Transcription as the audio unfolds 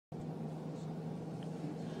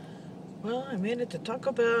Well, I made it to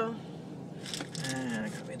Taco Bell, and I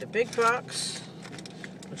got me the big box,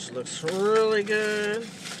 which looks really good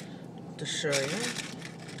to show you.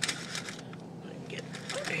 I get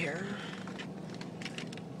it right here.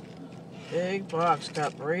 Big box,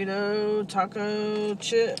 got burrito, taco,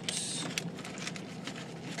 chips.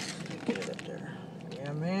 Get it up there.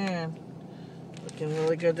 Yeah, man. Looking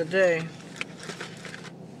really good today.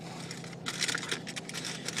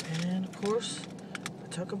 And, of course, the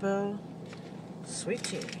Taco Bell sweet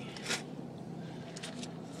tea.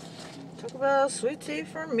 Taco Bell sweet tea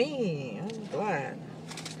for me. I'm glad.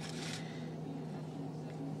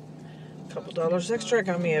 A couple dollars extra. I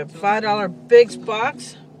got me a $5 big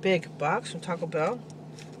box from Taco Bell.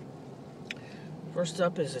 First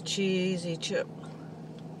up is a cheesy chip.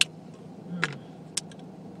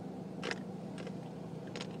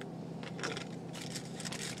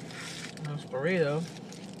 Nice burrito.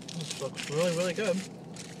 This looks really, really good.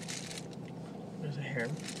 There's a hair.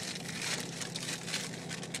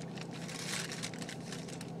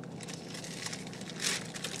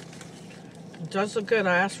 It does look good.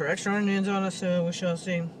 I asked for extra onions on it, so we shall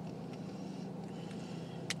see.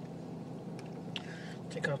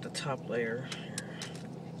 Take off the top layer here.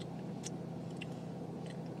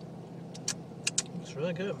 It's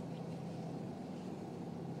really good.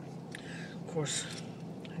 Of course,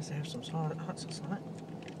 it has to have some hot sauce on it.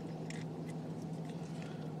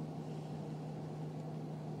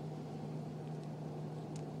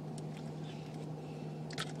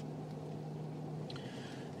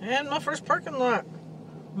 And my first parking lot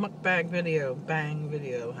mukbang video, bang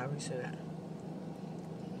video, however you say that.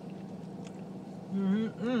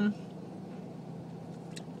 I'm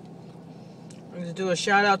going to do a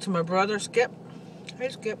shout out to my brother, Skip. Hey,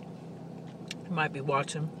 Skip. You might be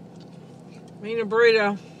watching. Me and a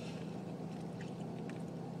burrito.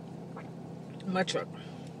 In my truck.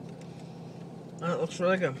 That looks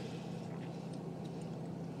really good.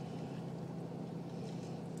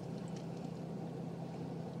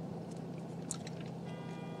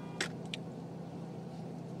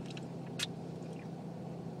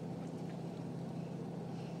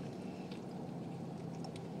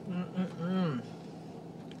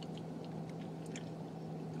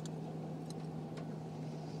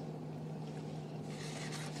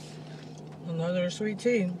 Another sweet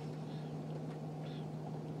tea.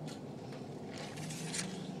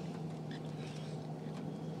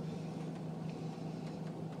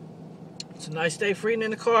 It's a nice day for eating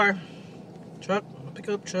in the car. Truck,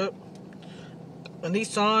 pickup truck. A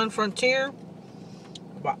Nissan Frontier.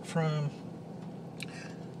 Bought from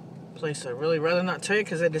a place I'd really rather not take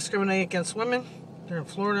because they discriminate against women. They're in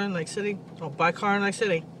Florida, in Lake City. Oh, buy car in Lake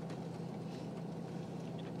City.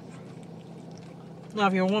 Not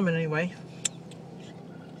if you're a woman, anyway.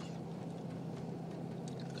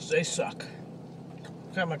 Because they suck.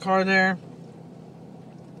 Got my car there.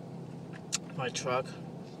 My truck.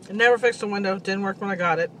 It never fixed the window. Didn't work when I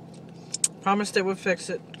got it. Promised it would fix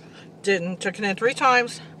it. Didn't. Took it in 3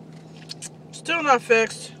 times. Still not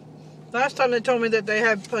fixed. Last time they told me that they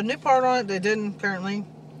had put a new part on it. They didn't, apparently.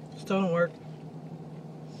 Still don't work.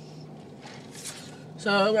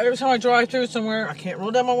 So every time I drive through somewhere, I can't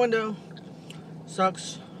roll down my window.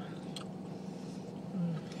 Sucks.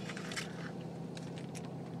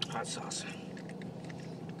 Hot sauce.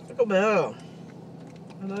 Taco Bell.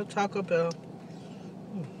 I love Taco Bell.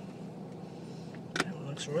 That one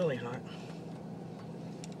looks really hot.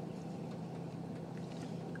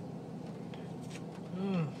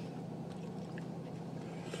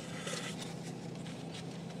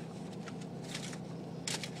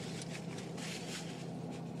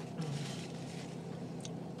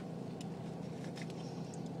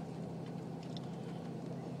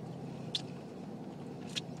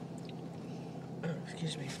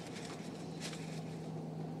 Excuse me.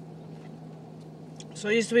 So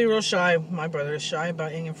I used to be real shy. My brother is shy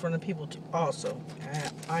about eating in front of people also.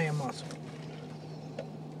 I am also.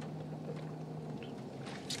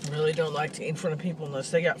 I really don't like to eat in front of people unless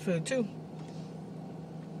they got food too.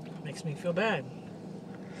 Makes me feel bad.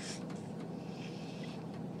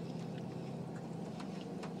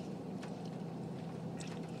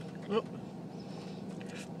 Oh,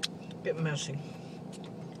 get messy.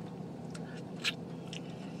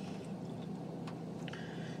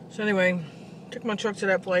 So anyway, took my truck to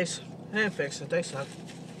that place and fixed it. They suck.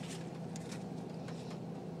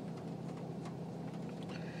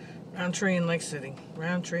 Roundtree in Lake City.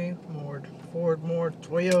 Roundtree, Ford,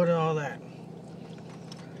 Toyota, all that.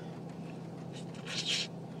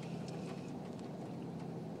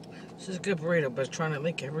 This is a good burrito, but it's trying to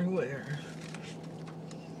leak everywhere.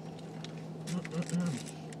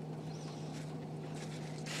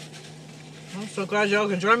 so glad y'all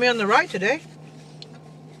can join me on the ride today.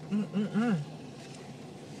 Let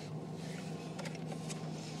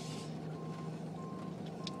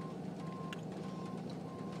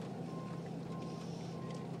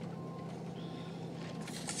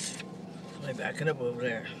me back it up over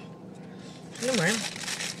there. Anyway,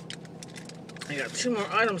 I got 2 more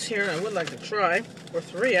items here I would like to try, or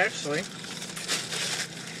 3 actually.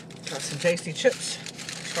 Got some tasty chips.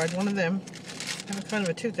 Tried one of them. I have kind of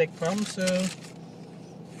a toothache problem, so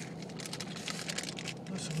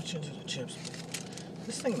not so much into the chips.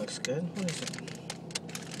 This thing looks good. What is it?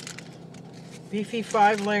 Beefy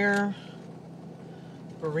 5-layer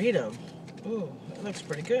burrito. Ooh, that looks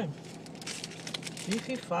pretty good.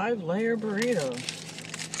 Beefy 5-layer burrito.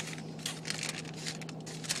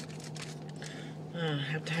 I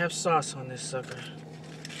have to have sauce on this sucker.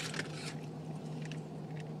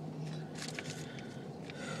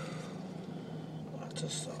 Lots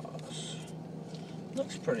of sauce.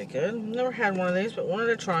 Looks pretty good. Never had one of these, but wanted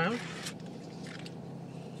to try them.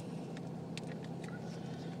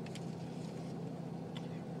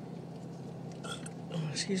 Oh,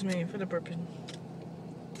 excuse me for the burping.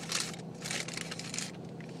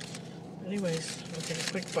 Anyways, I'll take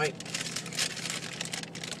a quick bite.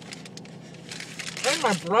 I think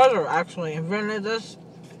my brother actually invented this.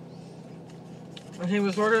 When he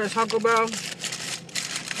was working at Taco Bell, he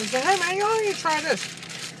said, "Hey man, you need to try this."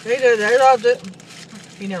 They did. They loved it.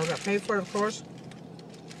 He never got paid for it, of course.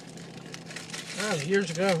 That was years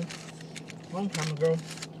ago. A long time ago.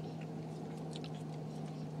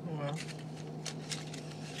 Oh well.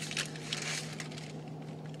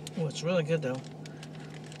 Oh, it's really good though.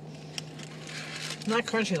 Not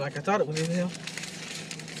crunchy like I thought it would be, though.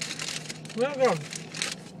 Real good.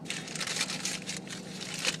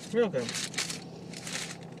 Real good.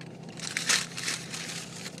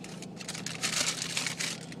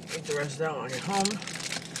 Eat the rest of that when I get home.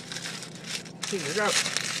 Figure it out.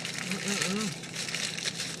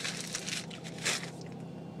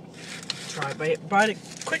 Try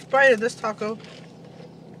quick bite of this taco.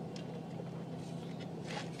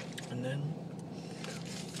 And then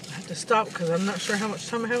I have to stop because I'm not sure how much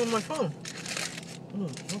time I have on my phone.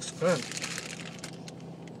 Looks good.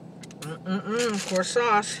 Of course,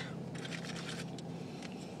 sauce.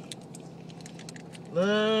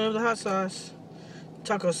 Love the hot sauce.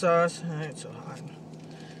 Taco sauce. It ain't so hot.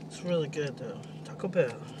 It's really good though. Taco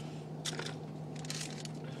Bell.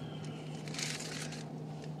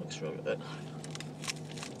 Looks real good.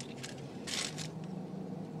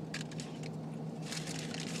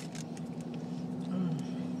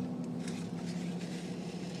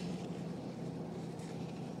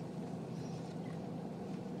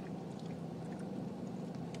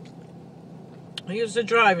 I used to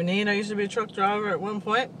drive and eat. I used to be a truck driver at one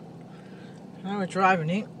point. I would drive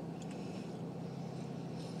and eat.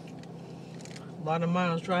 A lot of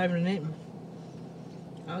miles driving and eating.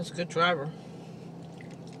 I was a good driver.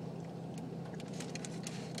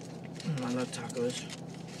 I love tacos.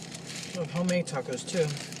 I love homemade tacos too.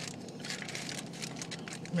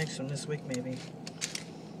 Make some this week maybe.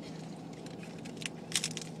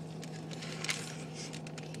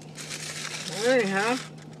 Well, anyhow,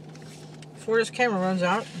 before this camera runs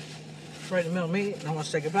out, it's right in the middle of me, and I want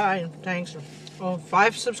to say goodbye and thanks for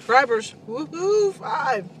 5 subscribers. Woohoo!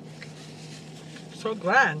 5! So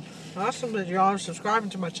glad. Awesome that y'all are subscribing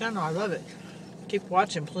to my channel. I love it. Keep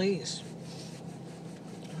watching, please.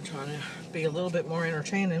 I'm trying to be a little bit more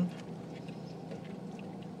entertaining.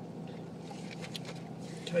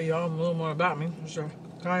 Tell y'all a little more about me. There's a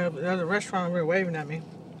guy up at the restaurant over here waving at me.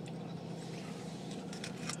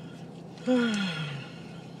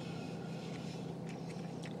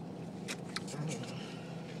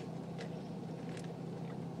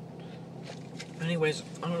 Anyways,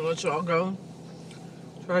 I'm gonna let y'all go.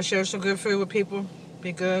 Try to share some good food with people.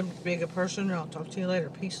 Be good, be a good person, and I'll talk to you later.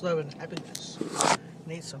 Peace, love, and happiness.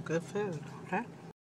 Need some good food, okay?